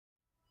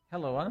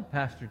Hello, I'm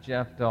Pastor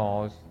Jeff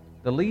Dawes,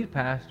 the lead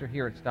pastor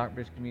here at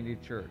Stockbridge Community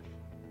Church.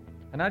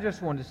 And I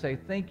just wanted to say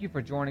thank you for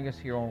joining us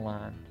here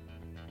online.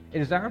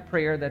 It is our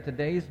prayer that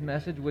today's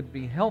message would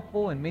be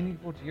helpful and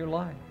meaningful to your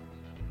life.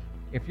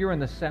 If you're in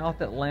the South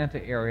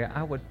Atlanta area,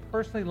 I would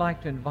personally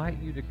like to invite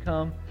you to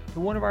come to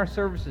one of our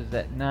services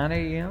at 9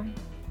 a.m.,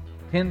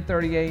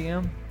 10:30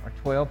 a.m., or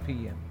 12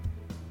 p.m.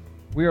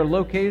 We are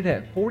located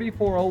at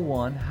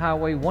 4401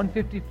 Highway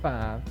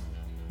 155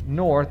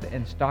 North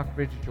in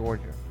Stockbridge,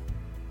 Georgia.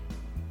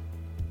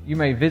 You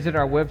may visit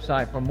our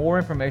website for more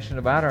information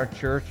about our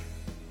church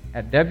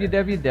at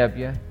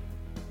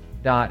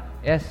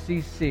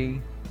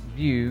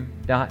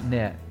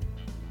www.sccview.net.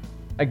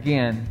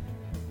 Again,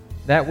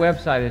 that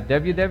website is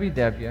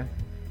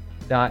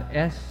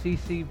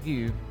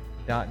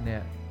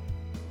www.sccview.net.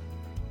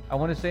 I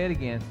want to say it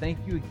again. Thank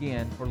you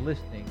again for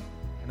listening,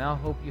 and I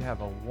hope you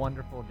have a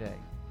wonderful day.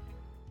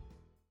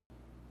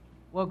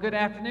 Well, good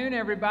afternoon,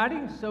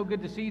 everybody. So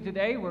good to see you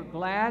today. We're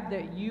glad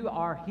that you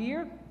are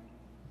here.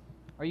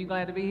 Are you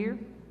glad to be here?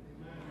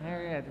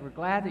 Amen. We're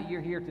glad that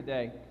you're here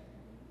today.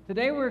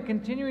 Today we're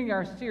continuing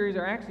our series,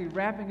 or actually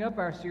wrapping up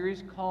our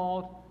series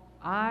called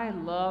I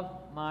Love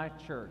My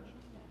Church.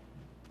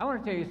 I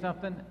want to tell you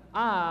something.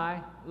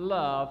 I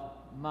love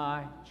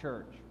my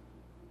church.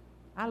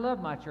 I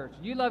love my church.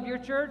 You love your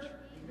church?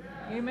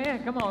 Amen.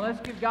 Amen. Come on, let's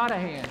give God a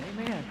hand.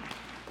 Amen.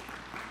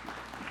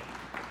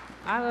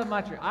 I love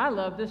my church. I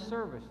love this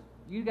service.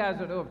 You guys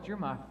don't know, but you're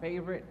my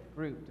favorite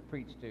group to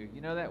preach to. You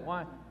know that?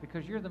 Why?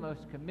 Because you're the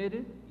most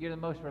committed, you're the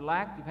most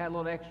relaxed, you've had a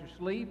little extra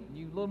sleep, and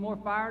you're a little more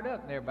fired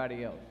up than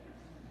everybody else.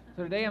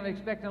 So today I'm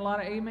expecting a lot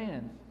of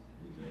amens.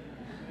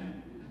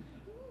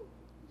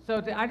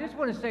 So I just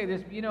want to say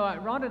this. You know,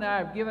 Rhonda and I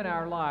have given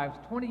our lives,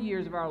 20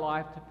 years of our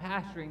life, to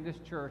pastoring this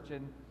church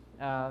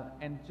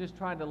and just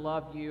trying to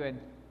love you.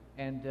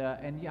 And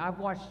I've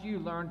watched you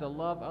learn to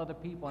love other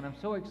people, and I'm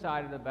so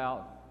excited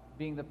about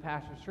being the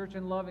pastor of this church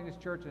and loving this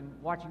church and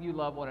watching you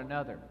love one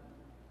another.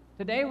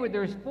 Today,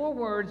 there's 4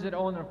 words that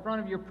are on the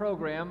front of your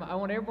program. I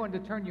want everyone to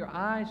turn your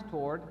eyes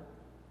toward.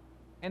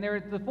 And they're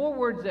the 4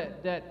 words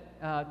that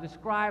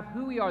describe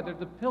who we are. They're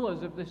the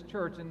pillars of this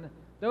church. And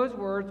those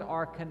words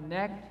are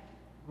connect,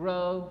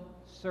 grow,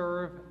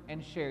 serve,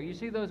 and share. You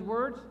see those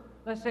words?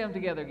 Let's say them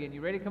together again.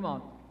 You ready? Come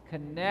on.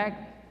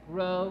 Connect,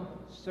 grow,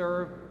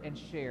 serve, and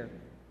share.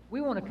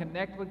 We want to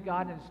connect with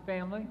God and His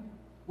family.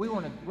 We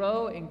want to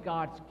grow in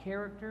God's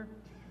character.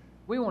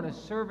 We want to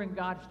serve in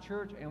God's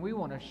church, and we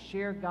want to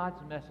share God's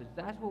message.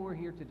 That's what we're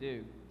here to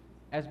do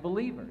as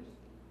believers.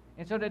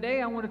 And so today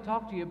I want to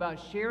talk to you about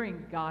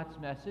sharing God's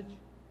message.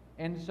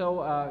 And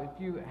so if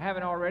you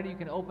haven't already, you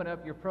can open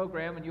up your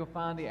program and you'll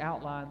find the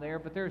outline there.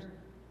 But there's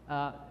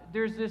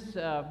this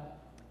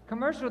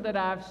commercial that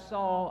I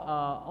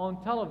saw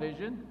on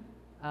television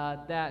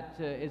that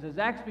is a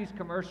Zaxby's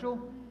commercial.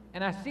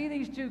 And I see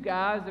these 2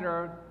 guys that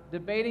are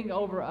debating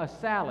over a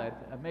salad.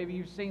 Maybe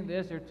you've seen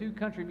this. They're 2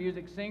 country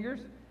music singers,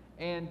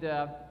 and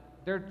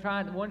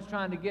one's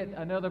trying to get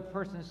another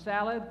person's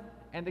salad,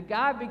 and the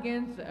guy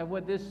begins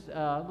with this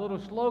little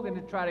slogan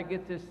to try to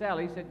get this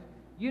salad. He said,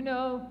 you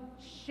know,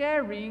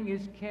 sharing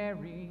is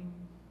caring.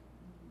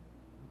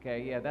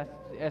 Okay, yeah,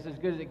 that's as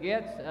good as it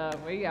gets.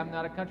 I'm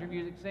not a country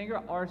music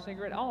singer or a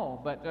singer at all,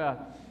 but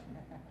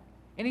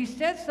and he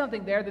said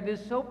something there that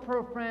is so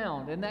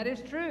profound, and that is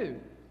true.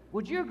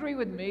 Would you agree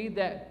with me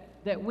that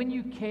when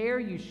you care,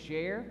 you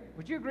share?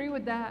 Would you agree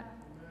with that?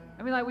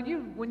 I mean, like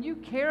when you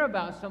care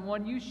about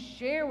someone, you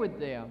share with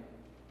them,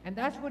 and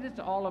that's what it's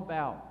all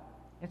about.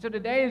 And so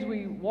today, as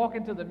we walk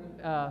into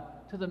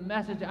the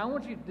message, I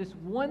want you. This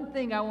one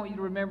thing I want you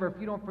to remember. If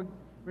you don't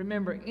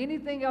remember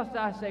anything else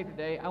I say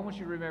today, I want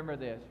you to remember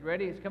this. You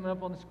ready? It's coming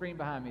up on the screen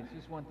behind me. It's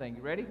just one thing.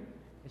 You ready?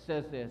 It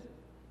says this: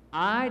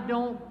 I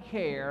don't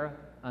care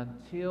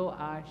until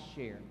I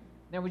share.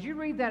 Now, would you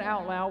read that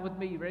out loud with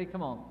me? You ready?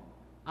 Come on.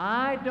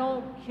 I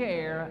don't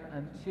care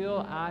until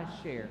I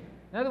share.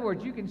 In other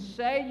words, you can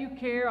say you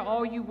care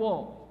all you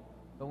want,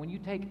 but when you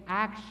take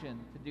action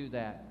to do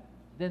that,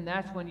 then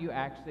that's when you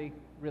actually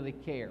really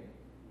care.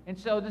 And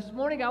so this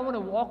morning I want to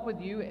walk with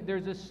you.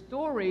 There's a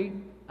story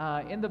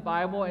in the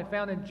Bible and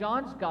found in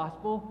John's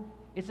Gospel.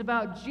 It's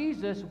about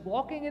Jesus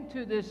walking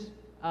into this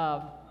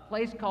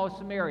place called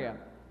Samaria.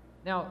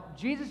 Now,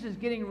 Jesus is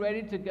getting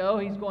ready to go.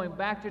 He's going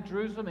back to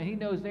Jerusalem, and he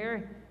knows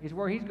there is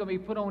where he's going to be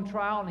put on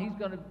trial and he's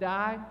going to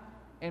die.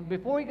 And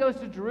before he goes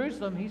to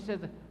Jerusalem, he says,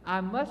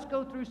 I must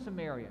go through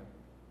Samaria.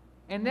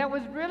 And that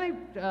was really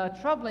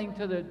troubling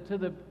to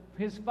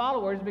his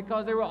followers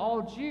because they were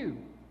all Jew.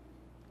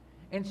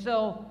 And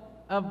so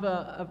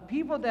of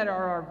people that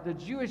are the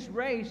Jewish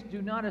race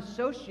do not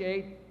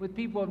associate with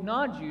people of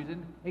non-Jews,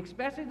 and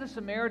especially the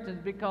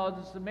Samaritans, because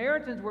the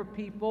Samaritans were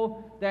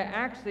people that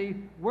actually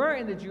were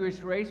in the Jewish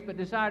race but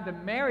decided to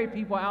marry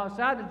people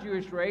outside the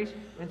Jewish race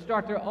and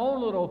start their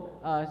own little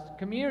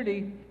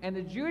community, and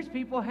the Jewish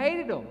people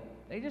hated them.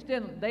 They just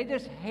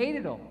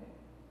hated them.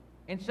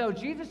 And so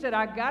Jesus said,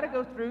 I got to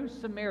go through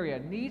Samaria.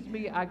 Needs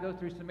me, I go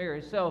through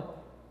Samaria. So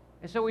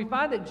we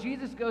find that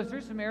Jesus goes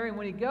through Samaria, and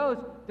when he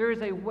goes, there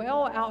is a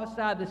well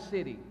outside the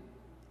city.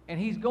 and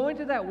he's going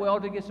to that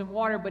well to get some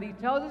water, but he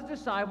tells his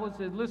disciples,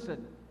 says,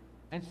 listen,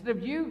 instead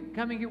of you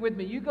coming here with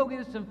me, you go get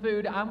us some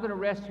food. I'm going to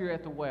rest here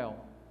at the well.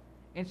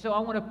 And so I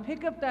want to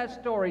pick up that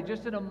story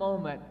just in a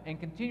moment and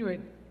continue it,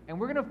 and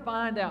we're going to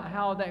find out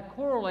how that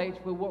correlates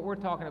with what we're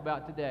talking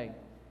about today.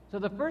 So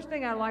the first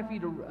thing I'd like for you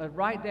to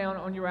write down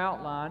on your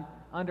outline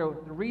under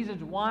the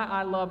reasons why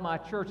I love my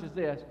church is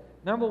this.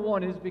 Number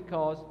one is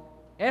because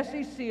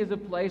SEC is a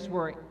place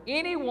where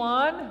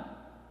anyone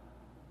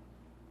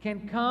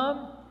can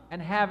come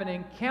and have an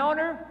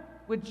encounter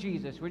with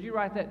Jesus. Would you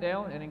write that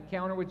down? An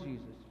encounter with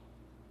Jesus.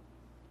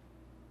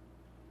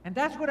 And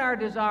that's what our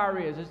desire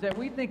is that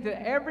we think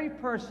that every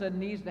person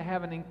needs to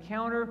have an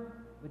encounter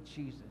with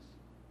Jesus.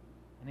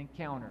 An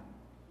encounter.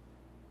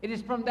 It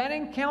is from that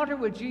encounter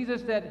with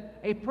Jesus that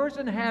a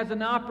person has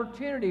an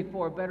opportunity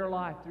for a better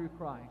life through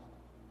Christ.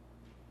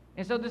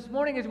 And so this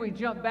morning as we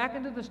jump back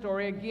into the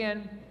story,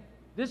 again,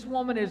 this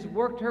woman has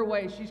worked her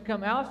way. She's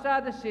come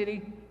outside the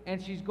city,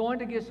 and she's going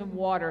to get some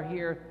water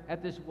here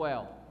at this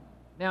well.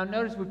 Now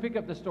notice we pick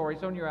up the story.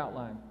 It's on your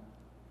outline.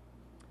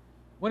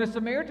 When a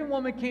Samaritan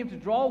woman came to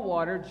draw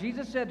water,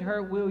 Jesus said to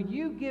her, "Will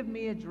you give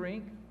me a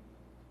drink?"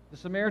 The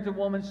Samaritan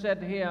woman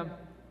said to him,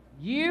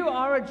 "You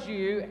are a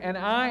Jew, and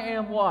I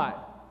am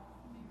what?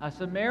 A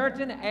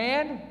Samaritan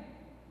and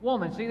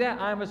woman." See that?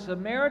 I'm a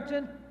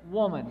Samaritan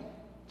woman.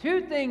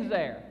 Two things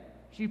there.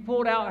 She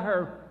pulled out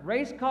her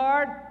race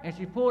card, and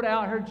she pulled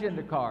out her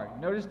gender card.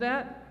 Notice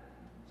that?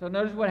 So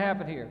notice what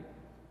happened here.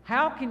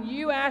 "How can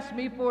you ask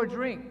me for a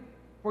drink?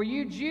 For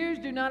you Jews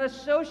do not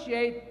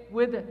associate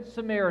with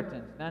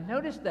Samaritans." Now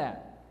notice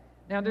that.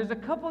 Now there's a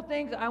couple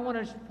things I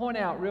want to point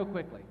out real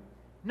quickly.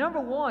 Number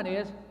one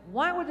is,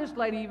 why was this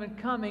lady even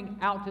coming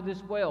out to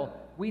this well?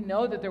 We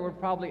know that there were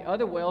probably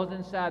other wells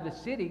inside the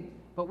city,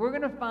 but we're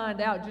going to find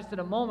out just in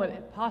a moment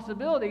a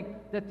possibility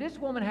that this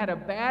woman had a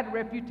bad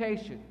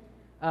reputation.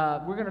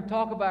 We're going to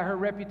talk about her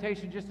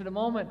reputation just in a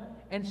moment.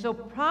 And so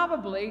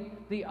probably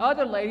the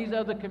other ladies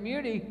of the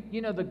community,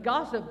 you know, the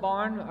gossip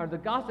barn or the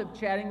gossip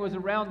chatting was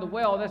around the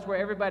well. That's where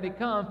everybody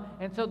comes.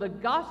 And so the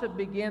gossip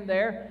began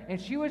there,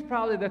 and she was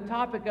probably the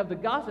topic of the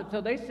gossip.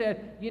 So they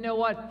said, you know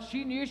what,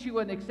 she knew she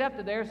wasn't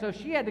accepted there, so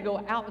she had to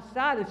go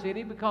outside the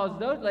city because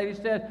those ladies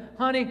said,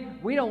 "Honey,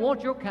 we don't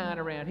want your kind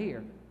around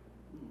here."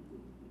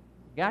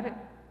 Got it?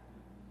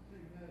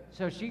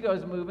 So she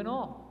goes moving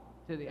on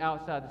to the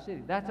outside the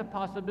city. That's a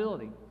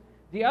possibility.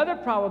 The other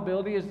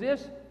probability is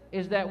this,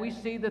 is that we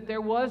see that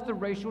there was the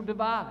racial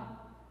divide.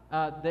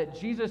 That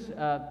Jesus,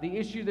 the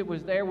issue that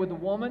was there with the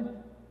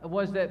woman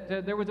was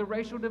that there was a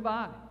racial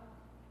divide.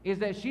 Is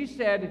that she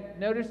said,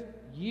 notice,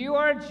 "You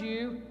are a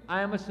Jew,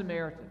 I am a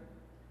Samaritan."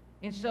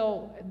 And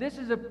so this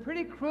is a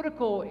pretty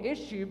critical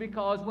issue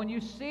because when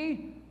you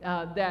see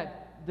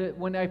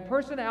when a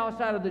person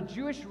outside of the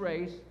Jewish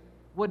race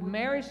would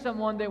marry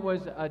someone that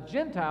was a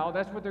Gentile,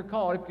 that's what they're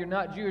called. If you're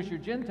not Jewish, you're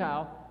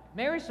Gentile.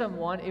 Marry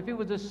someone, if it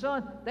was a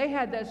son, they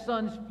had that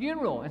son's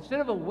funeral. Instead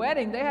of a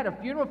wedding, they had a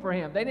funeral for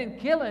him. They didn't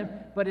kill him,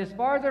 but as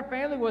far as their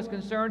family was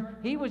concerned,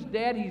 he was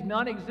dead, he's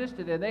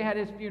non-existent, and they had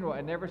his funeral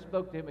and never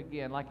spoke to him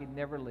again like he'd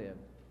never lived.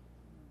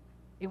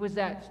 It was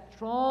that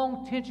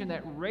strong tension,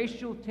 that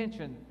racial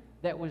tension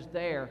that was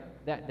there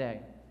that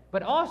day.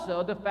 But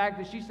also the fact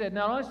that she said,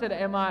 not only said,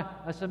 "Am I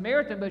a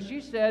Samaritan," but she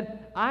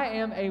said, "I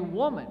am a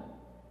woman."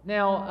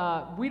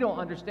 Now, we don't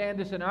understand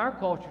this in our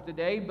culture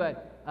today,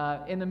 but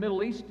in the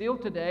Middle East still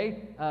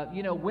today,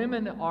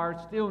 women are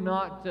still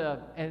not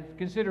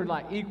considered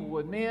like equal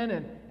with men,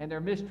 and they're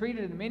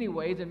mistreated in many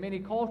ways. In many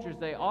cultures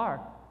they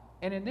are.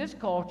 And in this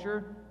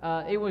culture,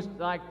 it was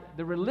like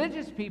the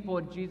religious people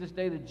in Jesus'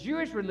 day, the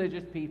Jewish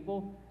religious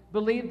people,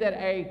 believed that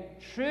a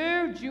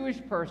true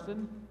Jewish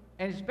person,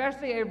 and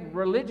especially a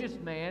religious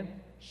man,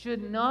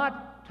 should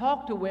not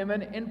talk to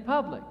women in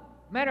public.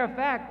 Matter of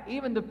fact,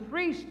 even the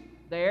priest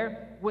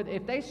there,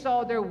 if they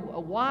saw their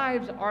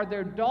wives or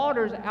their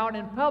daughters out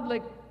in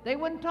public, they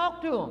wouldn't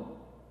talk to them.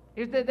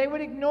 Is that they would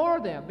ignore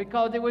them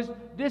because it was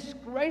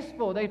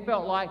disgraceful, they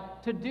felt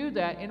like, to do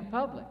that in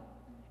public.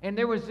 And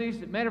there was these,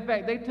 matter of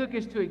fact, they took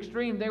us to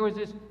extreme. There was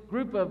this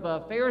group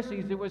of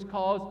Pharisees that was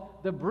called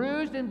the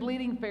bruised and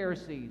bleeding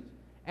Pharisees.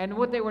 And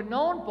what they were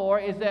known for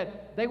is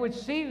that they would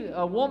see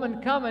a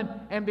woman coming,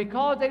 and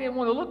because they didn't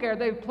want to look at her,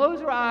 they would close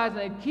their eyes and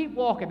they'd keep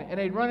walking, and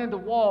they'd run into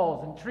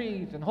walls and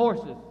trees and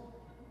horses.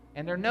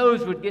 And their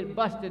nose would get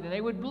busted, and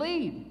they would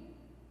bleed.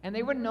 And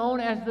they were known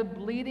as the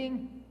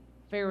bleeding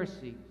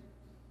Pharisees.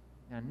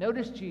 Now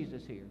notice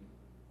Jesus here.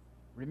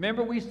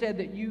 Remember we said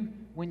that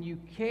when you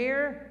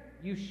care,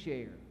 you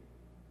share.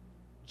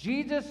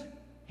 Jesus,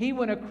 he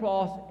went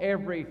across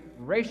every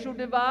racial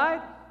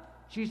divide.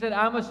 She said,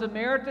 "I'm a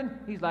Samaritan."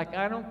 He's like,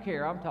 "I don't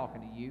care, I'm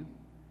talking to you."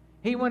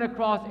 He went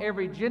across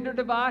every gender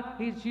divide.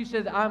 She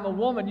said, "I'm a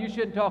woman, you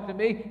shouldn't talk to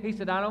me." He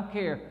said, "I don't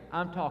care,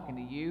 I'm talking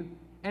to you."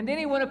 And then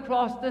he went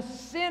across the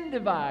sin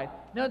divide.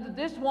 Now,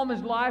 this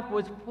woman's life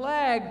was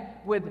plagued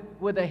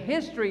with a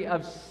history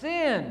of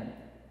sin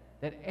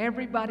that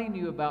everybody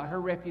knew about her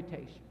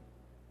reputation.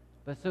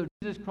 But so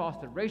Jesus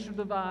crossed the racial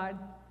divide,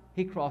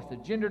 he crossed the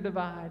gender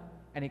divide,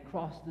 and he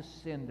crossed the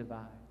sin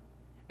divide.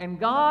 And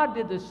God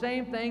did the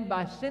same thing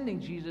by sending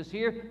Jesus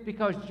here,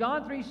 because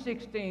John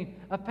 3:16,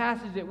 a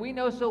passage that we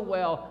know so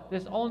well,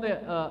 that's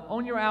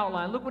on your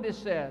outline. Look what it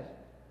says.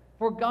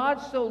 For God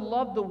so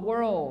loved the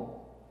world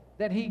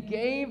that he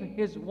gave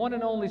his one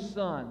and only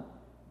Son,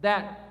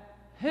 that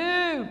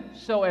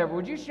whosoever,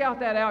 would you shout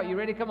that out? You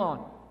ready? Come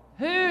on.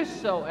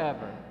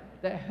 Whosoever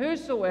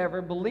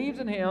believes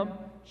in him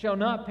shall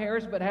not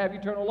perish but have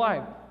eternal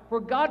life. For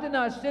God did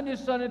not send his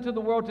Son into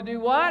the world to do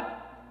what?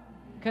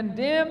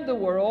 Condemn the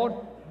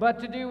world, but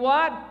to do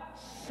what?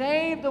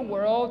 Save the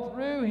world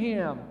through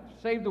him.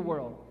 Save the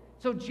world.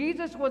 So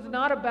Jesus was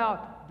not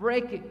about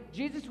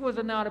Jesus was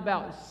not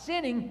about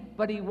sinning,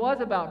 but he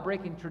was about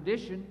breaking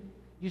tradition.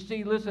 You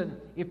see, listen,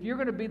 if you're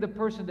going to be the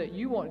person that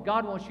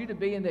God wants you to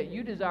be and that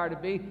you desire to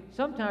be,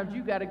 sometimes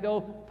you got to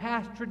go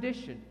past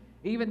tradition.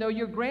 Even though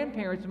your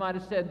grandparents might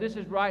have said this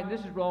is right and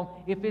this is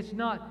wrong, if it's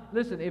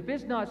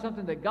not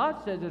something that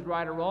God says is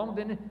right or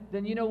wrong,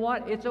 then you know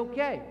what? It's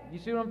okay. You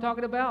see what I'm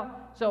talking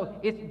about? So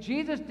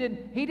Jesus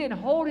didn't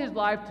hold his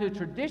life to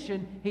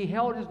tradition, he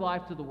held his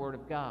life to the Word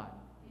of God.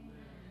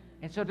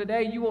 And so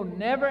today you will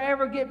never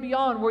ever get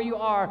beyond where you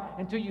are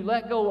until you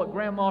let go of what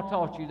grandma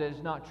taught you that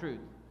is not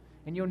truth.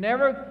 And you'll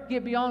never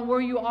get beyond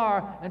where you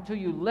are until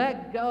you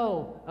let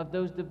go of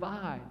those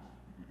divides.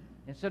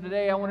 And so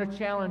today I want to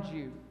challenge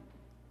you,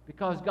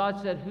 because God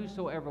said,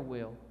 whosoever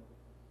will.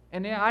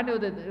 And now I know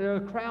that there are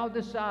a crowd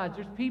this size.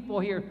 There's people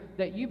here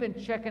that you've been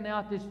checking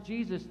out this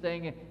Jesus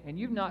thing and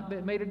you've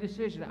not made a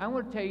decision. I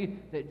want to tell you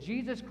that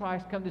Jesus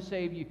Christ come to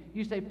save you.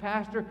 You say,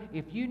 Pastor,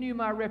 if you knew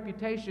my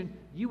reputation,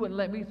 you wouldn't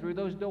let me through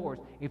those doors.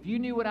 If you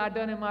knew what I'd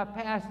done in my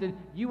past, then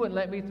you wouldn't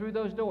let me through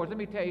those doors. Let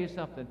me tell you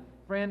something.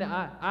 Friend,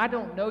 I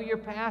don't know your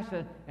past,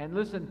 and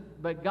listen,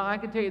 but God, I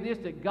can tell you this,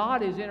 that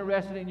God is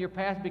interested in your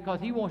past because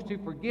he wants to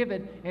forgive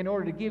it in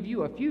order to give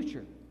you a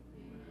future.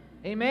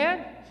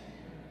 Amen?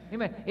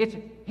 Amen.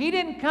 He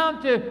didn't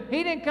come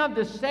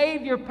to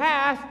save your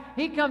past.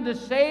 He come to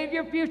save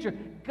your future.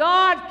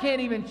 God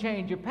can't even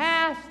change your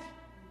past,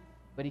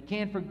 but he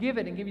can forgive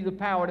it and give you the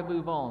power to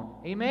move on.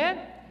 Amen?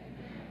 Amen.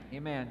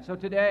 Amen. So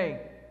today's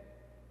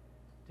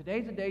the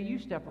day you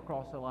step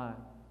across the line.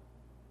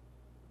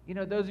 You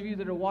know, those of you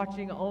that are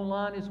watching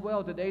online as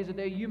well, today's the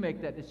day you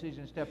make that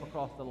decision to step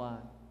across the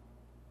line.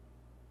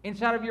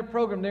 Inside of your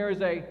program, there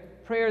is a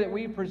prayer that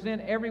we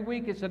present every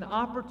week. It's an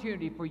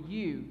opportunity for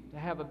you to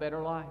have a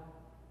better life.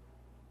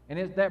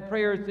 And that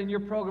prayer is in your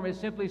program. It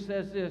simply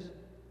says this: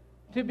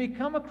 to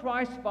become a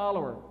Christ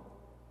follower,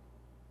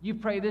 you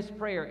pray this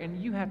prayer,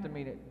 and you have to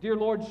mean it. Dear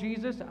Lord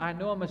Jesus, I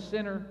know I'm a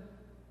sinner,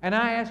 and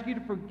I ask you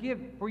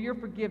for your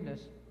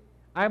forgiveness.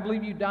 I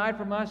believe you died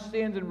for my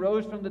sins and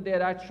rose from the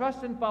dead. I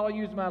trust and follow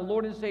you as my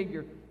Lord and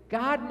Savior.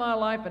 Guide my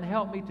life and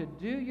help me to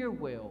do your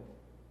will.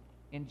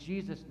 In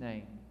Jesus'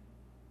 name,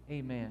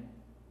 amen.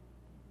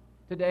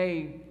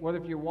 Today, whether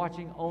if you're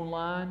watching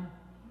online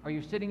or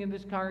you're sitting in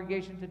this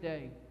congregation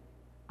today,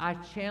 I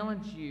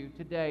challenge you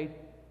today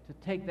to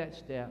take that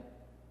step.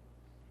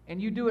 And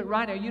you do it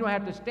right now. You don't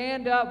have to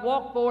stand up,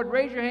 walk forward,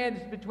 raise your hands.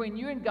 It's between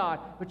you and God.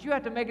 But you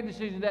have to make a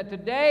decision that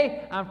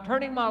today I'm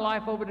turning my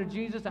life over to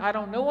Jesus. I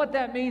don't know what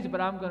that means,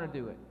 but I'm going to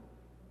do it.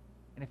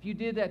 And if you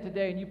did that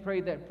today and you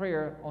prayed that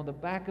prayer, on the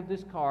back of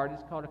this card,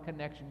 it's called a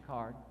connection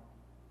card.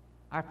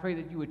 I pray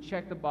that you would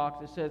check the box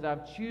that says,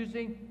 I'm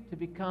choosing to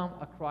become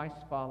a Christ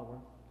follower.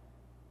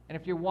 And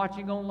if you're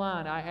watching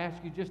online, I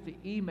ask you just to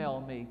email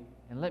me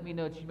and let me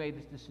know that you made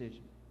this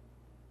decision.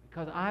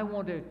 Because I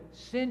want to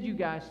send you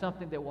guys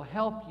something that will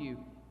help you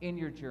in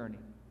your journey.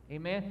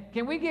 Amen?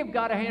 Can we give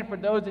God a hand for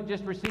those that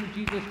just received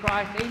Jesus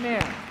Christ?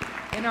 Amen.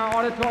 In our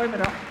auditorium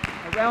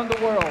and around the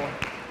world.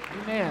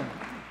 Amen.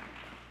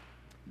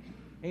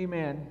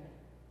 Amen.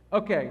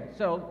 Okay,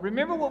 so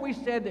remember what we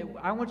said that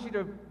I want you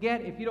to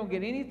get. If you don't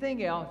get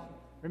anything else,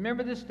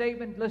 remember this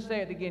statement. Let's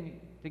say it again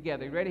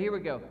together. You ready? Here we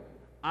go.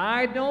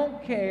 I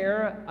don't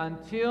care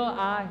until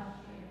I...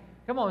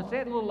 Come on, say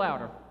it a little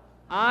louder.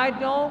 I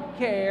don't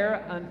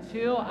care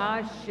until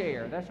I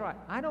share. That's right.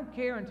 I don't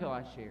care until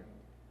I share.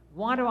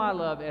 Why do I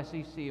love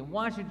SEC? And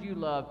why should you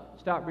love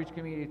Stockbridge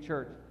Community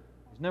Church?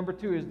 Number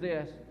 2 is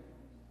this.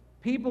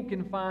 People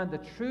can find the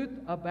truth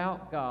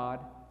about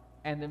God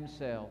and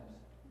themselves.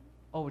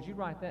 Oh, would you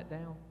write that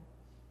down?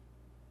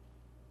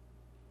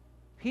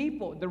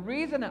 People, the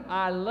reason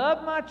I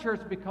love my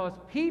church is because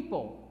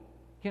people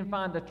can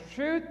find the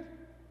truth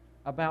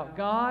about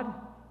God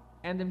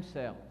and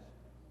themselves.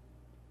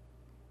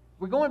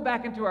 We're going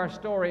back into our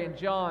story in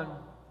John.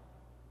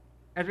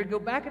 As we go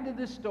back into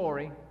this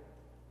story,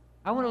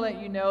 I want to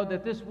let you know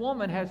that this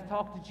woman has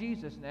talked to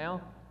Jesus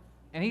now.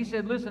 And he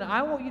said, listen,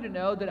 I want you to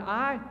know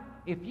that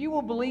if you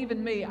will believe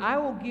in me, I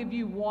will give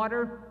you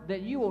water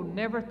that you will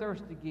never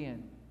thirst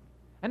again.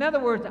 In other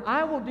words,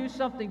 I will do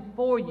something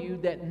for you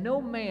that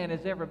no man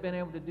has ever been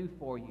able to do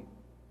for you.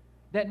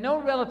 That no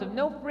relative,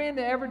 no friend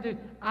ever did.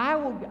 I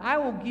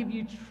will give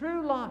you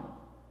true life.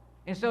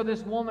 And so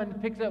this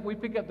woman we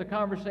pick up the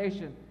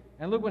conversation.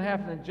 And look what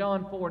happened in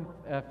John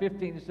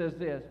 4:15. It says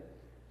this.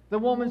 The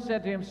woman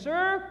said to him,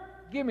 Sir,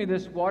 give me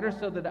this water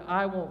so that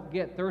I won't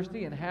get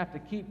thirsty and have to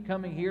keep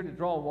coming here to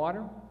draw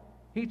water.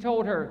 He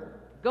told her,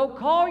 "Go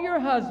call your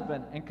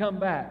husband and come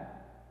back."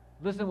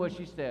 Listen to what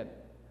she said.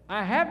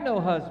 "I have no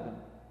husband."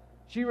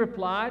 She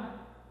replied.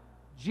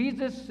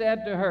 Jesus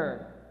said to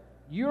her,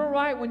 "You're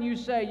right when you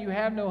say you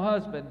have no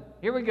husband."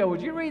 Here we go.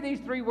 Would you read these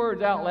 3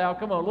 words out loud?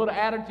 Come on, a little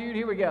attitude.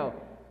 Here we go.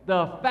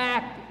 The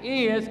fact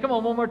is, come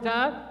on, one more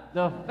time.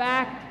 The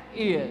fact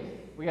is.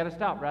 We got to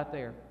stop right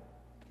there.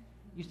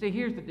 You see,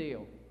 here's the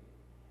deal.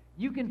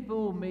 You can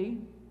fool me.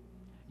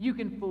 You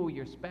can fool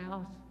your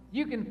spouse.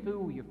 You can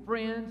fool your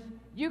friends.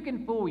 You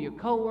can fool your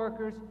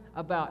coworkers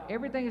about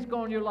everything that's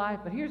going on in your life.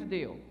 But here's the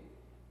deal.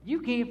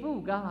 You can't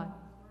fool God.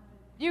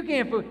 You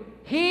can't fool.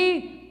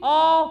 He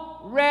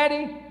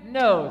already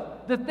knows.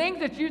 The things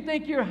that you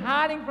think you're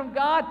hiding from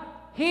God,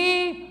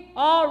 He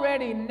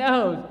already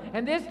knows.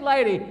 And this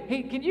lady,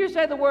 can you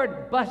say the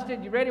word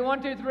busted? You ready?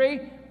 1, 2,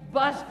 3.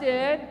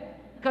 Busted.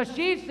 Because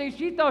she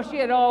thought she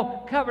had it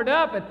all covered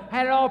up and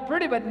had it all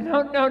pretty, but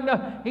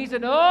no. He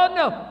said, "Oh,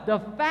 no. The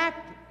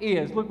fact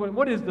is," look,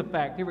 what is the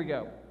fact? Here we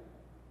go.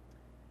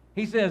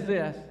 He says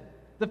this.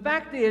 "The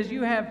fact is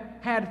you have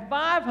had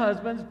 5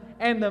 husbands,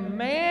 and the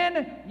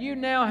man you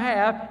now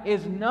have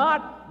is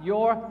not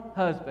your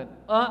husband."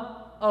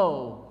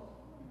 Uh-oh.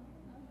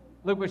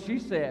 Look what she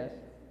says.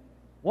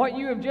 "What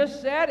you have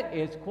just said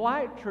is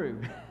quite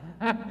true."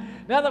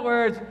 In other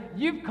words,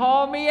 you've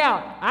called me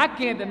out. I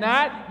can't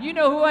deny it. You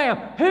know who I am.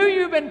 Who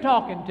you been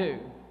talking to?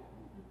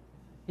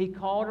 He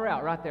called her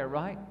out right there,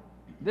 right?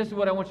 This is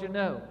what I want you to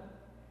know.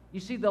 You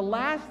see, the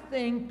last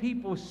thing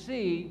people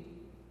see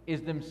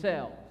is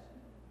themselves.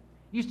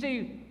 You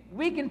see,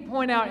 we can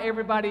point out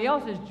everybody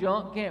else's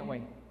junk, can't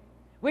we?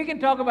 We can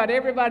talk about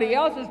everybody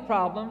else's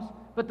problems,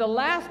 but the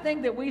last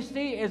thing that we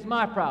see is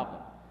my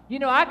problem. You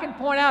know, I can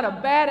point out a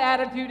bad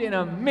attitude in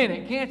a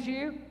minute, can't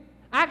you?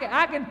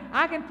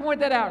 I can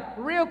point that out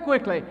real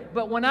quickly,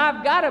 but when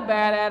I've got a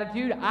bad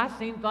attitude, I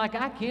seem like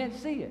I can't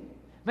see it.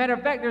 Matter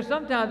of fact, there's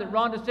sometimes that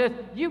Rhonda says,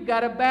 "You've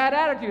got a bad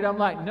attitude." I'm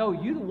like, "No,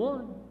 you the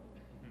one."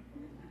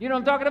 You know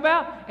what I'm talking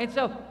about? And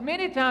so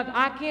many times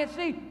I can't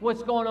see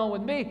what's going on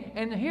with me.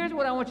 And here's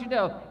what I want you to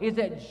know, is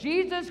that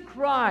Jesus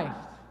Christ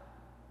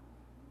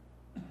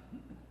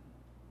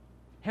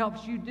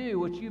helps you do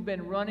what you've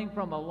been running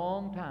from a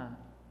long time,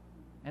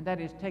 and that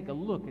is take a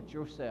look at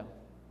yourself.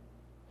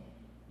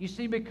 You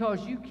see,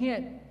 because you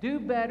can't do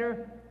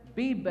better,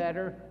 be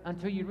better,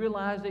 until you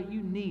realize that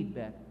you need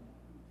better.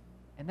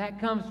 And that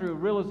comes through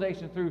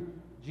realization through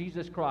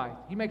Jesus Christ.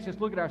 He makes us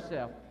look at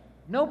ourselves.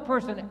 No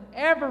person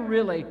ever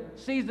really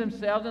sees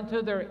themselves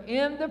until they're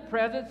in the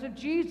presence of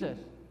Jesus.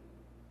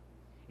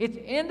 It's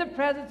in the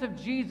presence of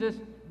Jesus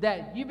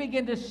that you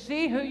begin to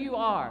see who you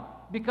are.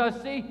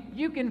 Because, see,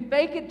 you can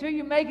fake it till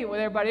you make it with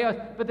everybody else,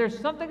 but there's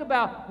something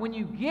about when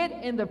you get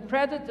in the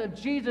presence of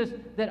Jesus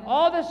that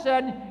all of a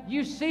sudden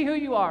you see who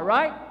you are,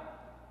 right?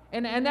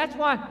 And that's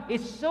why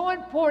it's so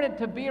important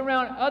to be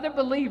around other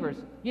believers.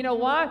 You know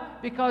why?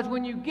 Because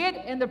when you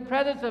get in the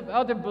presence of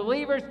other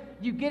believers,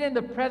 you get in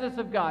the presence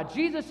of God.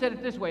 Jesus said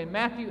it this way in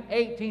Matthew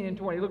 18 and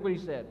 20. Look what He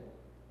said.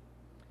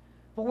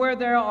 "For where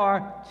there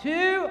are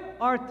 2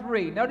 or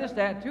 3, notice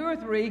that, 2 or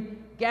 3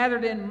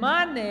 gathered in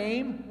my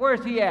name," where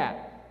is He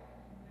at?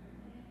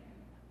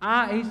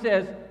 He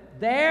says,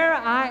 "There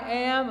I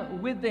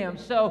am with them."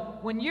 So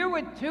when you're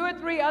with 2 or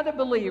 3 other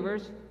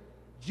believers,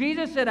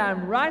 Jesus said,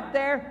 "I'm right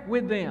there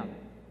with them."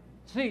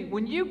 See,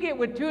 when you get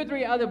with 2 or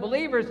 3 other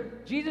believers,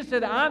 Jesus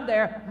said, "I'm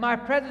there, my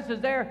presence is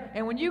there."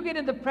 And when you get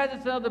in the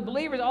presence of other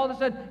believers, all of a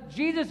sudden,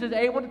 Jesus is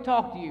able to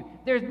talk to you.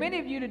 There's many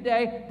of you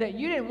today that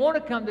you didn't want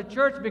to come to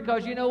church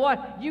because you know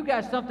what? You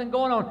got something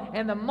going on.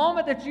 And the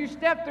moment that you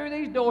stepped through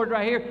these doors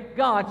right here,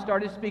 God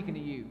started speaking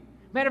to you.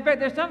 Matter of fact,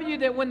 there's some of you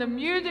that when the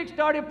music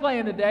started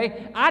playing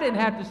today, I didn't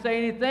have to say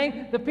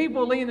anything. The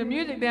people leading the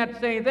music didn't have to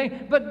say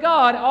anything, but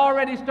God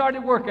already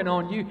started working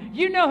on you.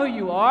 You know who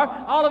you are.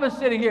 All of us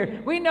sitting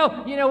here, we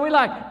know, we're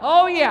like,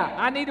 "Oh yeah,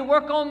 I need to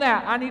work on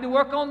that. I need to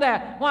work on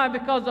that." Why?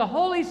 Because the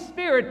Holy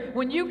Spirit,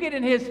 when you get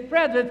in His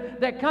presence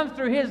that comes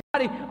through His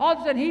body, all of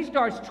a sudden He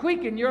starts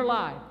tweaking your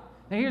life.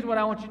 Now here's what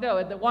I want you to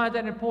know. Why is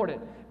that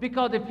important?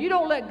 Because if you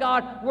don't let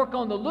God work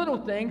on the little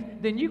things,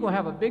 then you're going to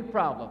have a big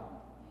problem.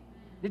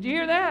 Did you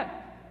hear that?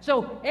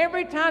 So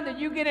every time that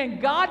you get in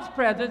God's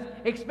presence,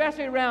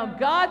 especially around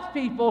God's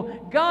people,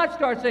 God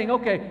starts saying,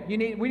 "Okay, we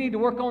need to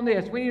work on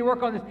this. We need to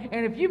work on this."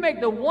 And if you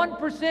make the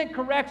 1%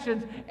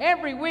 corrections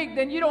every week,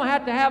 then you don't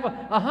have to have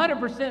a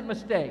 100%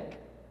 mistake.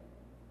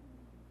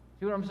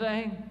 See what I'm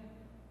saying?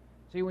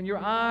 See, when your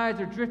eyes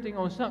are drifting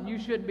on something you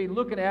shouldn't be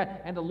looking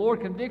at, and the Lord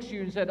convicts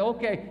you and said,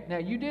 "Okay, now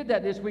you did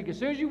that this week." As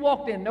soon as you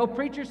walked in, no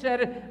preacher said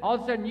it, all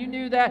of a sudden you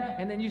knew that,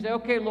 and then you say,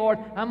 "Okay, Lord,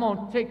 I'm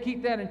going to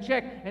keep that in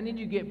check," and then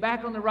you get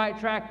back on the right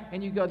track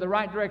and you go the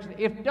right direction.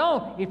 If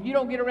you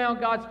don't get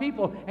around God's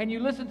people and you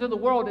listen to the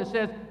world that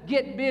says,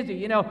 "Get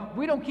busy,"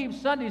 we don't keep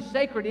Sundays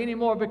sacred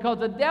anymore because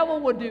the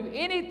devil will do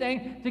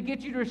anything to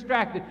get you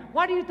distracted.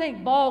 Why do you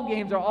think ball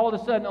games are all of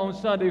a sudden on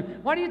Sunday?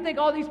 Why do you think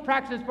all these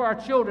practices for our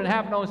children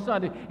happen on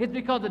Sunday? It's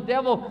because the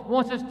devil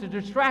wants us to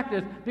distract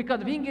us.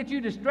 Because if he can get you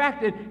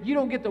distracted, you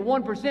don't get the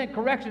 1%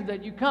 corrections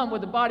that you come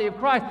with the body of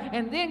Christ.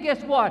 And then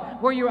guess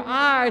what? Where your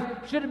eyes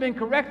should have been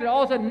corrected,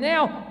 all of a sudden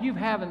now you've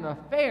had an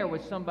affair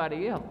with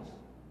somebody else.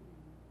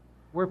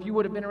 Where if you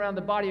would have been around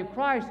the body of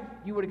Christ,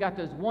 you would have got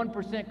those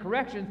 1%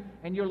 corrections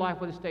and your life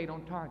would have stayed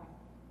on target.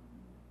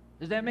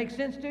 Does that make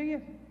sense to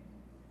you?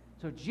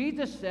 So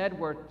Jesus said,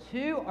 where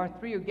 2 or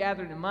 3 are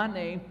gathered in my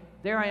name,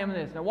 there I am in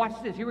this. Now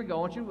watch this. Here we go. I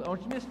want you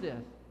to miss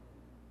this.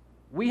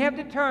 We have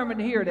determined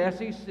here at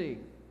SEC,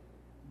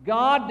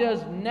 God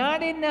does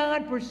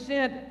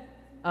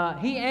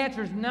 99%, He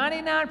answers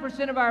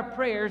 99% of our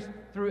prayers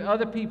through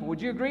other people.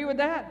 Would you agree with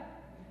that?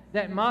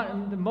 That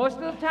most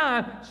of the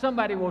time,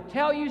 somebody will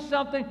tell you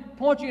something,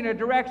 point you in a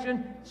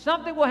direction,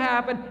 something will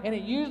happen, and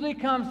it usually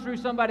comes through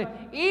somebody.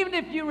 Even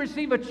if you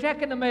receive a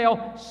check in the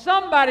mail,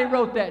 somebody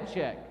wrote that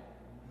check.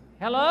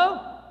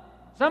 Hello?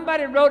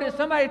 Somebody wrote it,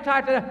 somebody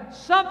typed it out,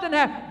 something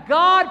happened.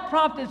 God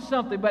prompted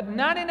something, but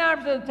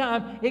 99% of the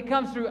time, it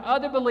comes through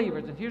other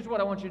believers. And here's what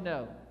I want you to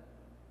know,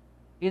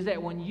 is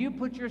that when you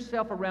put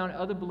yourself around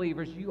other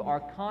believers, you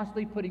are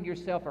constantly putting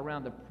yourself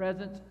around the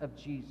presence of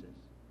Jesus.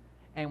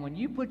 And when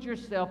you put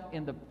yourself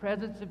in the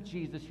presence of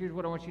Jesus, here's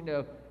what I want you to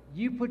know.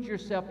 You put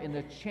yourself in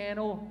the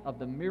channel of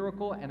the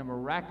miracle and the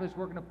miraculous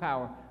working of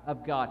power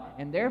of God.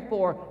 And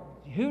therefore,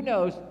 who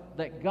knows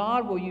that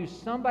God will use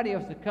somebody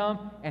else to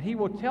come and He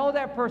will tell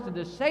that person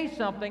to say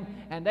something,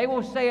 and they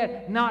will say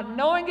it not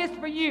knowing it's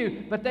for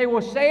you, but they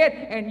will say it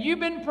and you've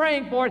been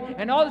praying for it,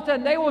 and all of a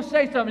sudden they will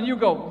say something and you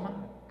go, my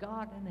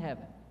God in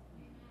heaven.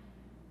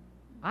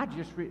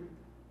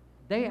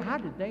 How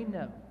did they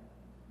know?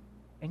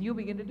 And you'll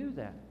begin to do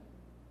that.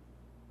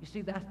 You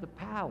see, that's the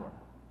power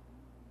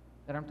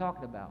that I'm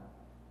talking about.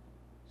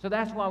 So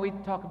that's why we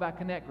talk about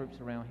connect groups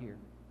around here.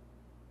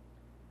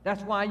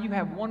 That's why you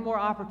have one more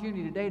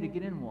opportunity today to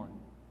get in one,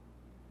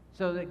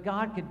 so that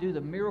God can do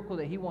the miracle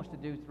that He wants to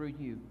do through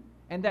you.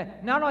 And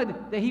that not only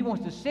that He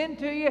wants to send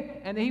to you,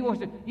 and that He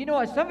wants to, you know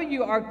what, some of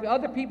you are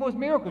other people's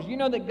miracles. You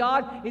know that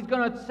God is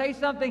going to say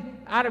something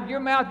out of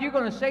your mouth. You're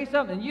going to say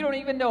something, and you don't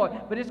even know it,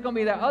 but it's going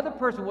to be that other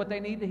person what they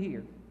need to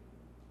hear.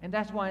 And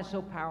that's why it's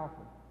so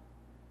powerful.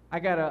 I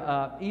got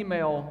an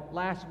email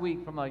last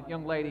week from a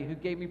young lady who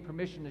gave me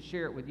permission to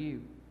share it with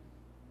you.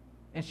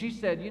 And she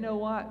said, you know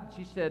what?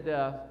 She said,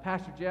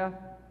 Pastor Jeff,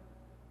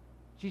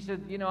 she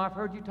said, you know, I've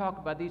heard you talk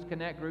about these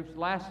connect groups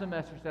last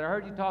semester. She said, I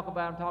heard you talk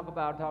about them,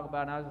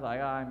 and I was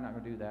like, I'm not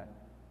going to do that.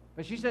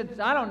 But she said,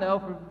 I don't know,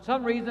 for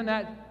some reason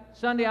that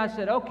Sunday I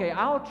said, okay,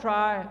 I'll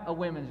try a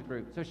women's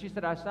group. So she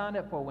said, I signed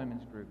up for a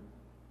women's group.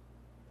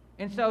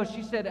 And so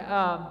she said,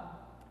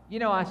 you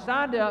know, I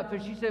signed up,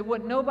 but she said,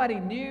 what nobody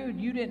knew,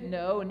 you didn't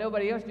know, and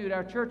nobody else knew at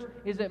our church,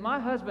 is that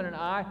my husband and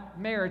I,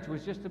 marriage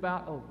was just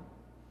about over.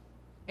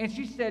 And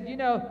she said, you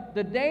know,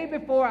 the day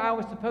before I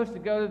was supposed to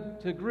go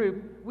to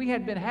group, we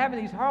had been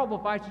having these horrible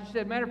fights. She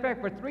said, matter of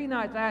fact, for 3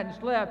 nights I hadn't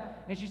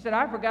slept. And she said,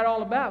 I forgot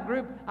all about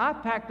group. I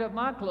packed up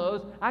my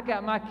clothes, I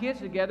got my kids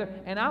together,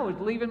 and I was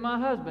leaving my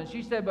husband.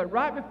 She said, but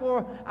right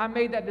before I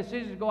made that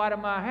decision to go out of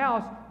my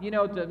house, you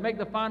know, to make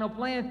the final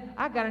plan,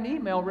 I got an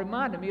email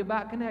reminding me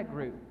about Connect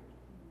Group.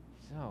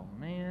 Oh,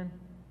 man,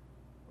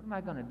 what am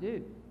I going to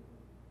do?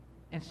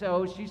 And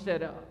so she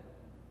said,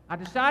 I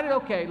decided,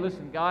 okay,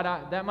 listen, God,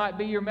 that might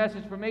be your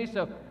message for me,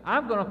 so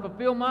I'm going to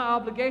fulfill my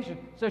obligation.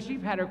 So she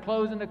had her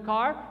clothes in the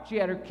car. She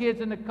had her kids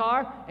in the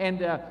car, and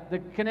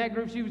the Connect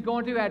group she was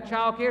going to had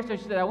child care. So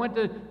she said, I went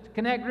to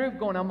Connect group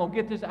going, I'm going to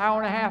get this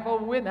hour and a half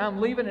over with, and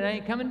I'm leaving, and I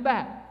ain't coming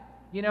back.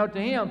 You know, to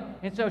him.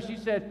 And so she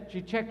said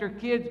she checked her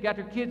kids, got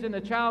her kids in the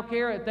child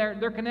care at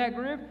their Connect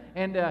group.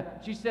 And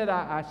she said,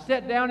 I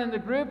sat down in the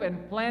group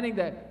and planning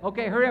that,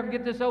 okay, hurry up and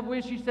get this over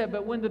with. She said,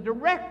 but when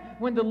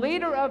the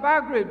leader of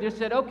our group just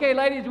said, okay,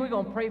 ladies, we're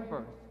going to pray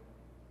first.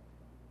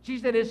 She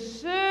said,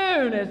 as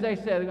soon as they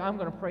said, I'm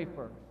going to pray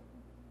first.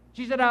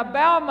 She said, I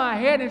bowed my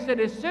head and said,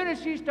 as soon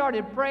as she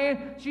started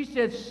praying, she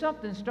said,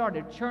 something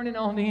started churning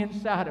on the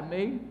inside of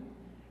me.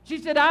 She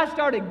said, I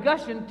started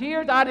gushing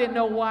tears. I didn't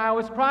know why I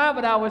was crying,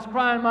 but I was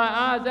crying my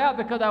eyes out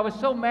because I was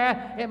so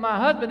mad at my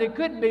husband. It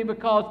couldn't be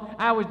because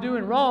I was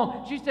doing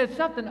wrong. She said,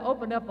 something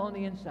opened up on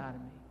the inside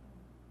of me.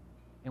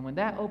 And when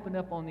that opened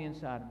up on the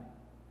inside of me,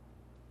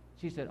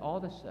 she said, all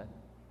of a sudden,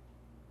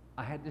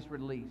 I had this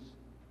release.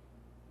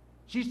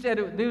 She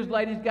said, those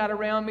ladies got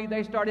around me.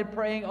 They started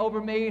praying over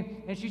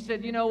me. And she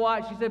said, you know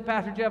what? She said,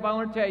 Pastor Jeff, I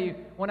want to tell you,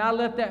 when I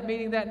left that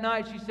meeting that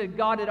night, she said,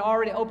 God had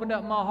already opened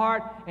up my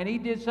heart, and He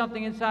did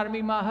something inside of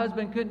me my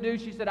husband couldn't do.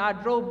 She said, I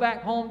drove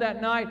back home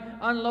that night,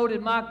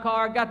 unloaded my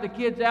car, got the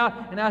kids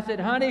out, and I said,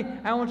 honey,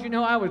 I want you to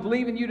know I was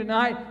leaving you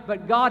tonight,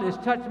 but God has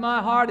touched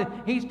my heart, and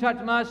He's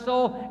touched my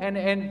soul.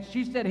 And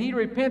she said he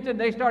repented, and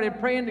they started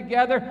praying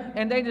together,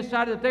 and they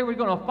decided that they were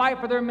going to fight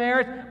for their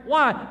marriage.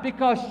 Why?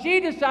 Because she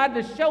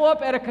decided to show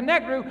up at a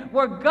Connect group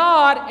where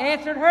God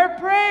answered her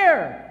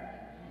prayer.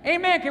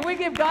 Amen. Can we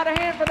give God a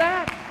hand for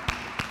that?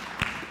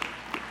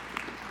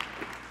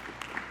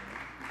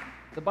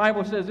 The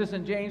Bible says this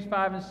in James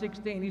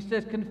 5:16. He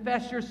says,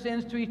 confess your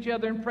sins to each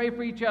other and pray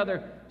for each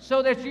other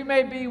so that you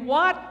may be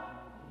what?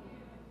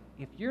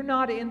 if you're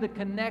not in the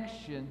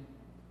connection,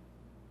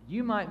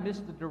 you might miss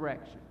the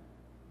direction.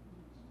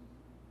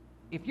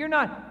 If you're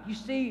not, you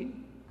see,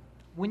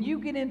 when you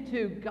get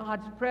into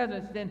God's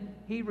presence, then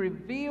He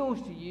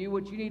reveals to you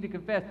what you need to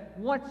confess.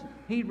 Once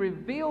He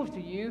reveals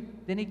to you,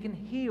 then He can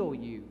heal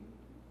you.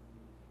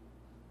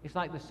 It's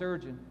like the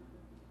surgeon.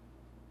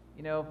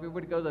 You know, if we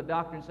were to go to the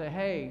doctor and say,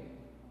 hey,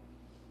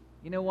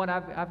 you know what,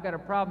 I've got a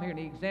problem here, and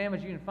he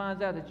examines you and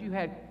finds out that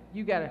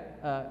you got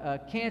a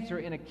cancer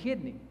in a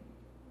kidney.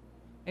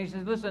 And he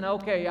says, listen,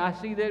 okay, I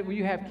see that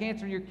you have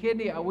cancer in your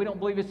kidney. We don't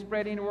believe it's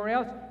spread anywhere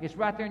else. It's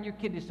right there in your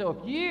kidney. So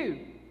if you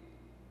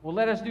will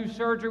let us do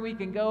surgery, we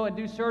can go and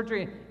do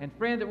surgery. And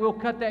friend, that we'll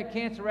cut that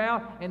cancer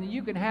out, and then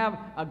you can have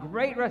a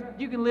great rest.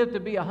 You can live to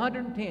be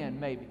 110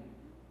 maybe.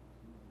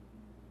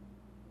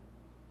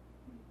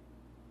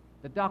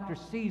 The doctor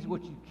sees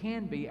what you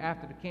can be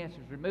after the cancer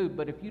is removed,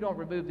 but if you don't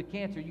remove the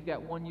cancer, you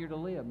got 1 year to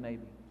live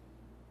maybe.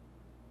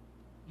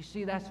 You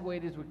see, that's the way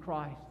it is with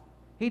Christ.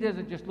 He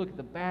doesn't just look at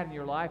the bad in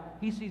your life.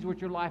 He sees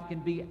what your life can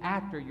be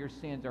after your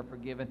sins are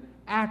forgiven,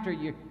 after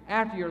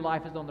your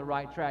life is on the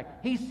right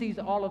track. He sees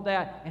all of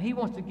that, and He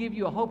wants to give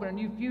you a hope and a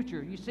new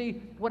future. You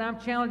see, what I'm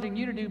challenging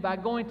you to do by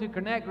going to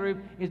Connect Group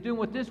is doing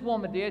what this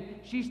woman did.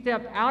 She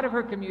stepped out of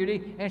her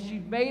community, and she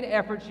made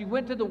effort. She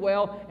went to the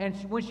well, and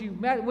when she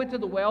went to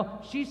the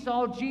well, she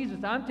saw Jesus.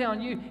 I'm telling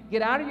you,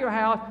 get out of your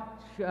house.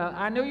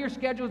 I know your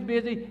schedule's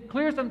busy.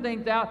 Clear some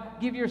things out.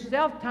 Give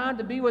yourself time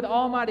to be with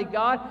Almighty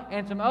God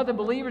and some other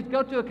believers.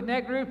 Go to a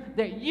Connect Group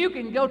that you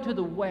can go to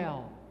the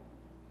well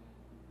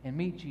and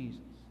meet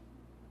Jesus.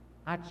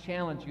 I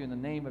challenge you in the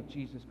name of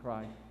Jesus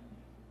Christ.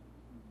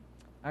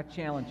 I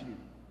challenge you.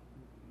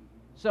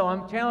 So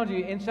I'm challenging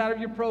you, inside of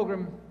your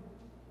program,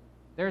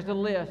 there's a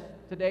list.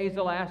 Today's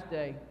the last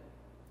day.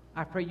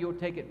 I pray you'll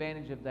take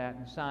advantage of that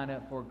and sign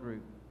up for a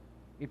group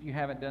if you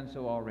haven't done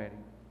so already.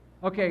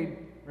 Okay,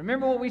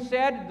 remember what we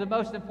said? The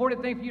most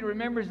important thing for you to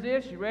remember is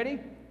this. You ready?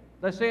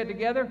 Let's say it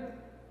together.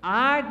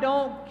 I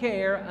don't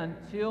care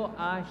until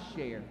I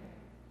share.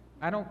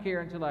 I don't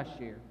care until I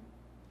share.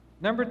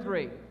 Number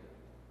 3,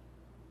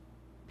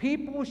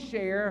 people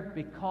share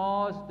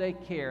because they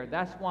care.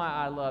 That's why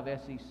I love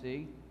SEC.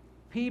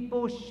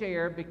 People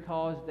share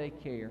because they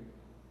care.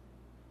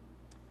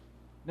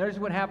 Notice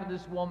what happened to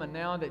this woman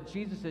now that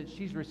Jesus said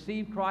she's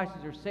received Christ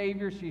as her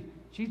Savior.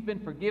 She's been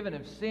forgiven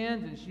of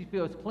sins, and she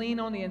feels clean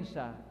on the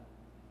inside.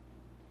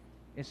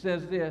 It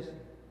says this,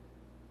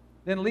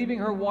 then leaving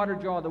her water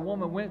jar, the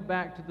woman went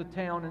back to the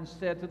town and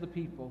said to the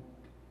people,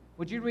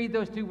 would you read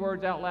those 2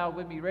 words out loud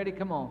with me? Ready?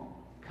 Come on.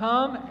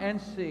 Come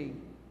and see.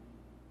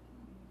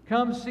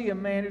 Come see a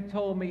man who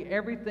told me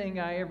everything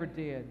I ever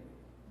did.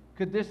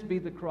 Could this be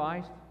the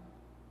Christ?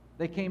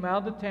 They came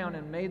out of the town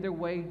and made their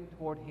way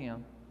toward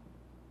Him.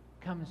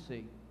 Come and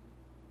see.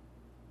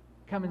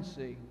 Come and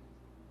see.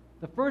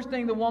 The first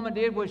thing the woman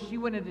did was she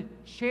went and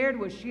shared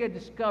what she had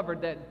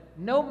discovered that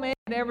no man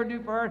could ever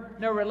do for her,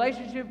 no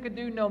relationship could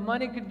do, no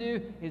money could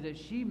do, is that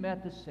she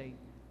met the Savior.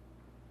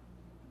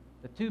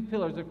 The 2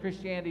 pillars of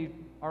Christianity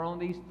are on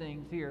these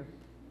things here.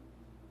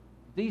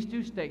 These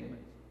 2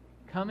 statements.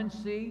 Come and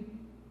see,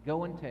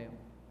 go and tell.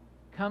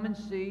 Come and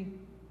see,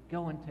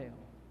 go and tell.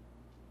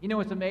 You know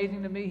what's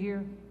amazing to me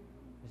here?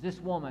 Is this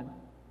woman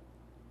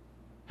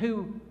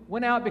who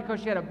went out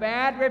because she had a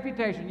bad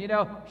reputation. You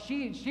know,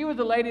 she was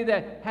a lady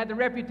that had the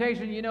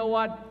reputation, you know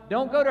what,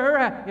 don't go to her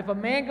house. If a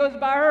man goes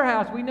by her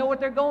house, we know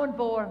what they're going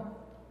for.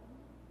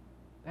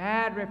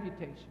 Bad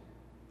reputation.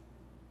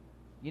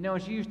 You know,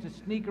 she used to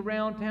sneak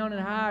around town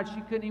and hide. She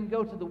couldn't even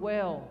go to the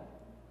well.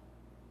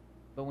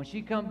 But when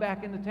she come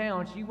back into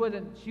town, she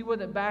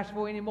wasn't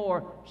bashful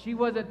anymore. She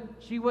wasn't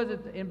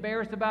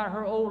embarrassed about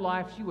her old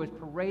life. She was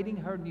parading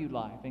her new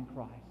life in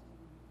Christ.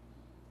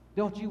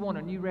 Don't you want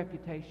a new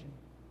reputation?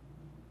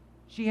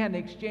 She had an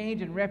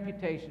exchange in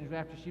reputations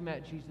after she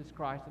met Jesus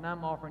Christ, and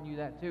I'm offering you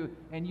that too,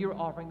 and you're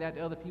offering that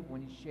to other people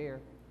when you share.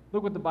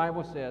 Look what the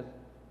Bible says,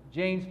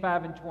 James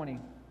 5:20.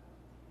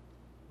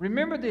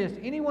 Remember this,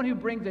 anyone who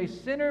brings a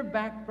sinner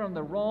back from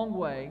the wrong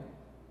way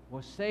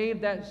will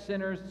save that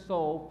sinner's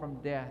soul from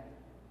death,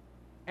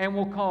 and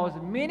will cause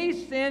many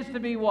sins to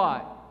be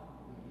what?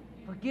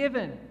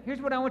 Forgiven.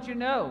 Here's what I want you to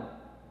know.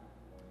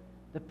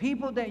 The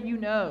people that you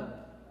know,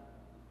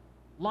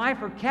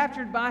 life are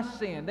captured by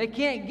sin. They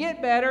can't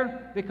get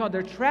better because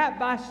they're trapped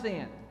by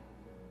sin.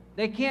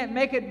 They can't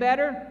make it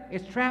better.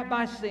 It's trapped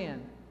by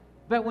sin.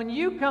 But when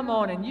you come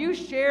on and you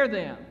share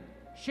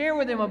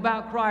with them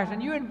about Christ,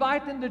 and you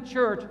invite them to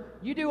church,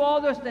 you do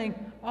all those things,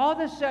 all of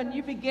a sudden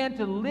you begin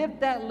to lift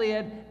that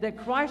lid that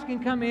Christ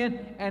can come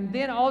in, and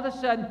then all of a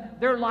sudden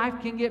their life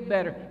can get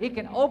better. It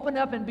can open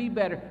up and be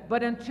better.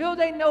 But until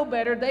they know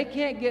better, they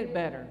can't get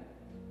better.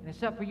 And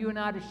it's up for you and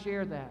I to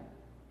share that.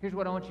 Here's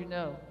what I want you to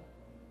know.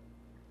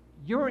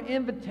 Your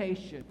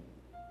invitation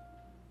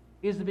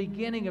is the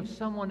beginning of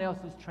someone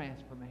else's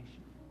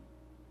transformation.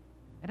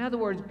 In other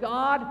words,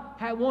 God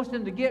wants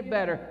them to get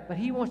better, but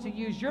He wants to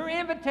use your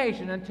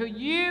invitation. Until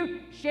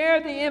you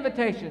share the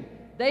invitation,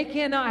 they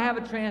cannot have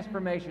a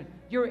transformation.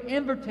 Your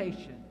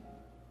invitation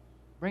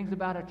brings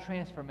about a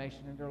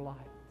transformation in their life.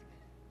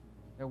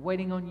 They're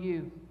waiting on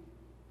you.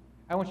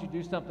 I want you to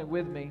do something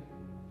with me.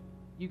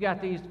 You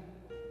got these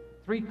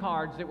 3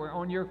 cards that were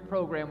on your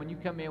program when you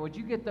come in. Would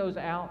you get those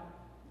out?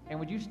 And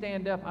would you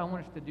stand up? I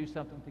want us to do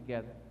something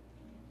together.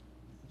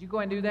 Would you go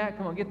ahead and do that?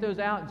 Come on, get those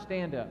out and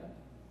stand up.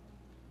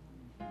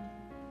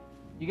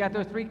 You got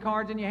those 3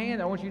 cards in your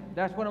hand?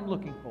 That's what I'm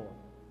looking for.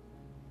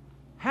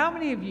 How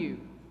many of you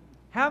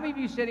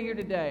sitting here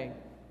today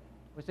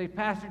would say,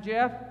 Pastor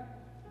Jeff,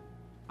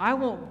 I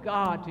want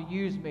God to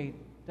use me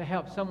to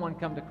help someone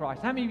come to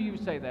Christ? How many of you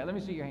would say that? Let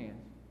me see your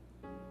hands.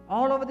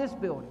 All over this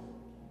building.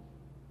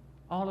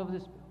 All over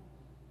this building.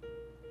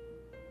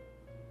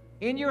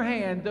 In your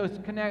hand,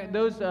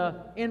 those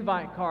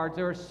invite cards,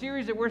 there are a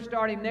series that we're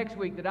starting next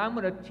week that I'm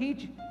going to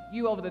teach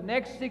you over the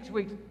next 6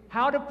 weeks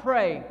how to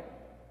pray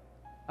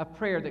a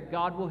prayer that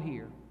God will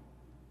hear.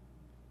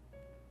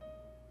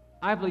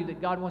 I believe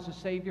that God wants to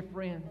save your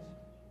friends.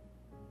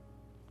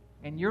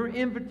 And your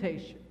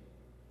invitation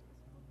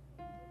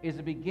is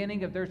the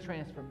beginning of their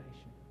transformation.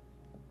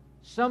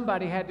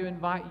 Somebody had to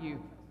invite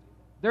you.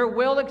 Their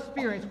well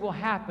experience will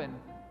happen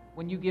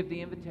when you give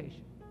the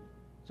invitation.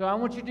 So I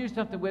want you to do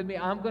something with me.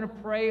 I'm going to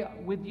pray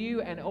with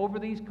you and over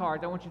these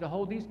cards. I want you to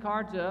hold these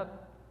cards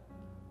up.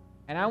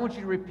 And I want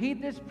you to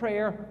repeat this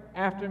prayer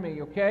after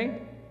me,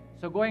 okay?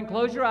 So go ahead and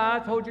close your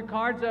eyes. Hold your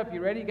cards up.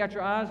 You ready? You got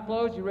your eyes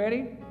closed? You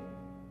ready?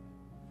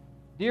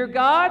 Dear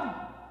God,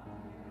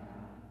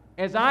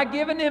 as I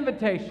give an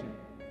invitation,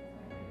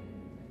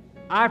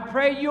 I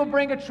pray you'll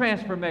bring a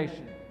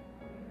transformation.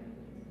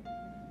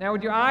 Now,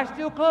 with your eyes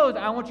still closed,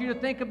 I want you to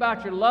think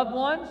about your loved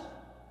ones.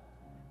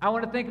 I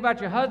want to think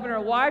about your husband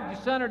or wife,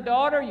 your son or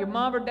daughter, your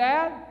mom or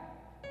dad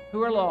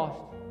who are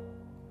lost.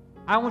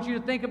 I want you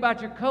to think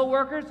about your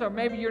coworkers or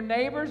maybe your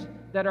neighbors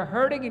that are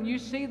hurting and you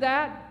see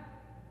that.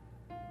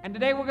 And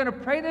today we're going to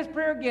pray this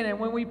prayer again. And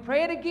when we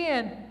pray it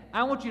again,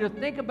 I want you to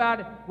think about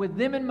it with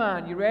them in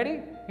mind. You ready?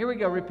 Here we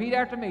go. Repeat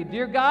after me.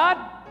 Dear God,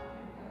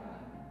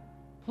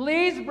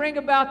 please bring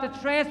about the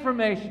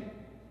transformation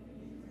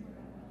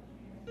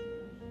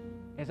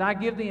as I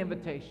give the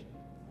invitation.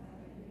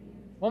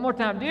 One more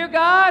time. Dear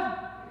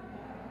God,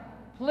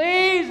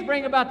 please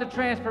bring about the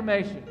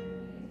transformation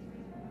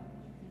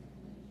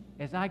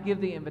as I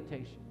give the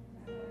invitation.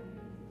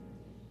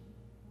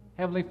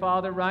 Heavenly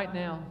Father, right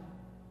now,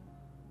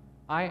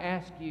 I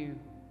ask you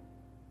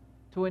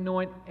to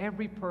anoint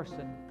every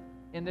person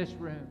in this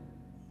room.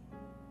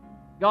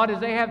 God, as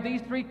they have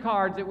these 3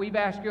 cards that we've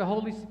asked your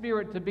Holy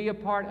Spirit to be a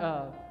part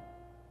of,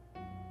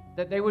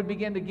 that they would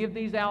begin to give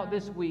these out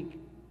this week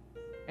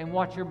and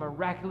watch your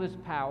miraculous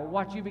power.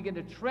 Watch you begin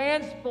to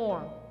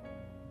transform.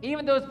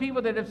 Even those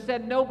people that have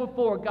said no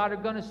before, God, are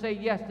going to say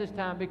yes this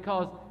time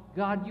because,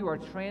 God, you are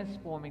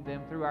transforming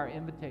them through our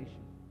invitation.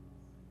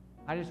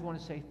 I just want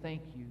to say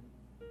thank you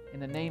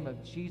in the name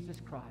of Jesus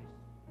Christ.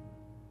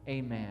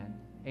 Amen.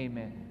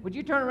 Amen. Would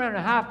you turn around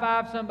and high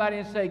five somebody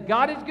and say,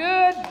 God is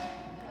good?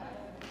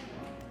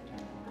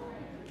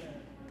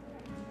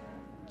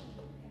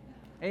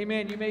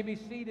 Amen. You may be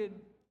seated.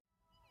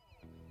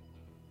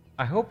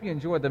 I hope you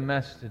enjoyed the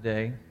message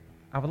today.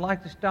 I would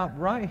like to stop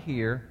right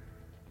here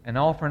and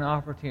offer an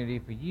opportunity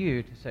for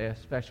you to say a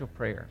special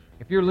prayer.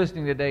 If you're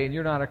listening today and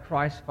you're not a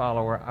Christ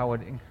follower, I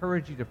would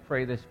encourage you to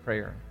pray this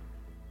prayer.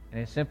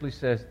 And it simply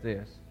says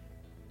this: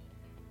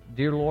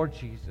 Dear Lord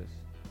Jesus,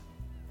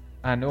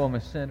 I know I'm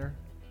a sinner,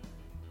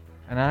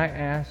 and I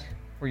ask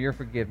for your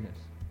forgiveness.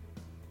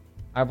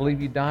 I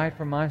believe you died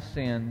for my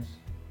sins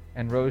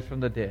and rose from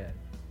the dead.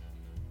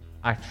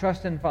 I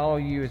trust and follow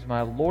you as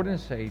my Lord and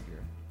Savior.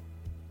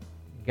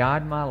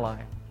 Guide my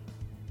life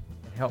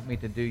and help me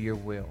to do your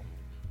will.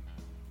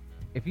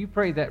 If you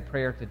prayed that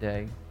prayer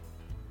today,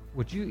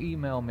 would you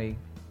email me?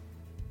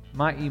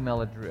 My email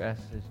address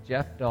is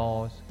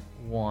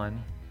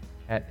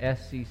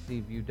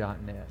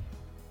jeffdawes1@sccview.net.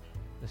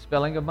 The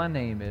spelling of my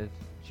name is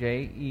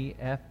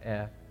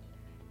JEFFDAWS,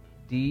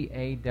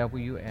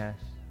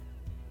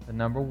 the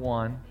number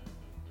 1,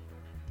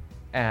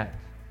 at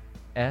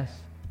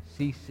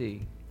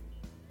sccview.net.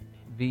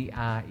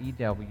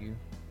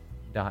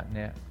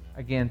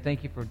 Again,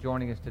 thank you for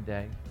joining us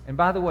today. And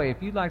by the way,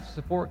 if you'd like to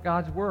support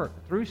God's work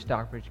through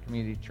Stockbridge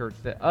Community Church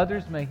that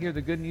others may hear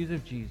the good news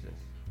of Jesus,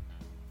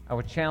 I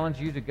would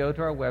challenge you to go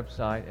to our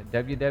website at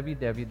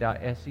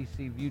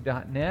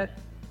www.sccview.net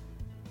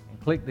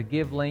and click the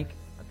Give link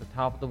at the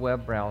top of the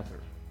web browser.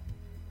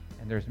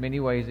 And there's many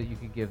ways that you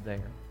can give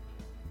there.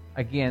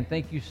 Again,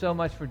 thank you so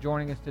much for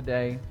joining us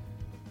today.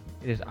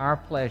 It is our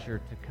pleasure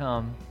to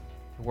come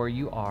to where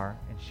you are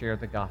and share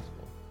the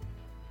gospel.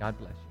 God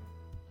bless you.